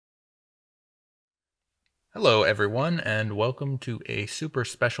Hello, everyone, and welcome to a super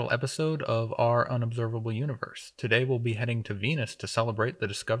special episode of our Unobservable Universe. Today we'll be heading to Venus to celebrate the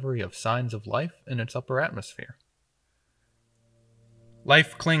discovery of signs of life in its upper atmosphere.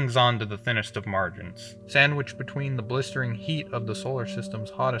 Life clings on to the thinnest of margins. Sandwiched between the blistering heat of the solar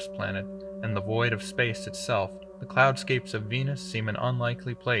system's hottest planet and the void of space itself, the cloudscapes of Venus seem an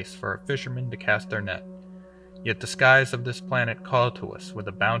unlikely place for a fisherman to cast their net. Yet the skies of this planet call to us with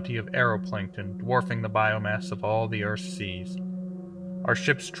a bounty of aeroplankton dwarfing the biomass of all the Earth's seas. Our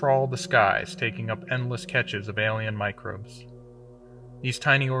ships trawl the skies, taking up endless catches of alien microbes. These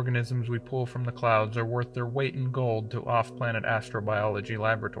tiny organisms we pull from the clouds are worth their weight in gold to off-planet astrobiology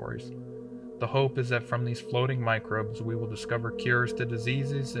laboratories. The hope is that from these floating microbes we will discover cures to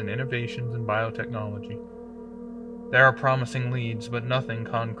diseases and innovations in biotechnology. There are promising leads, but nothing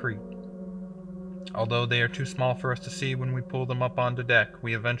concrete. Although they are too small for us to see when we pull them up onto deck,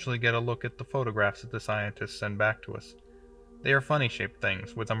 we eventually get a look at the photographs that the scientists send back to us. They are funny-shaped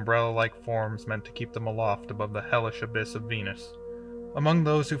things, with umbrella-like forms meant to keep them aloft above the hellish abyss of Venus. Among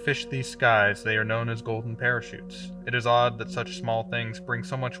those who fish these skies, they are known as golden parachutes. It is odd that such small things bring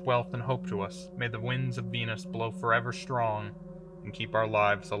so much wealth and hope to us. May the winds of Venus blow forever strong and keep our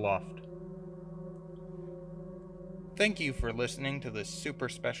lives aloft. Thank you for listening to this super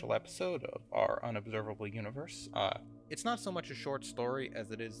special episode of our Unobservable Universe. It's not so much a short story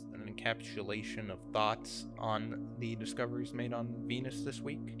as it is an encapsulation of thoughts on the discoveries made on Venus this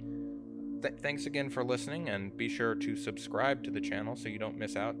week. Thanks again for listening, and be sure to subscribe to the channel so you don't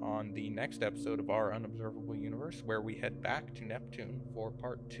miss out on the next episode of our Unobservable Universe, where we head back to Neptune for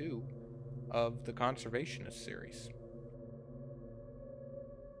part 2 of the Conservationist series.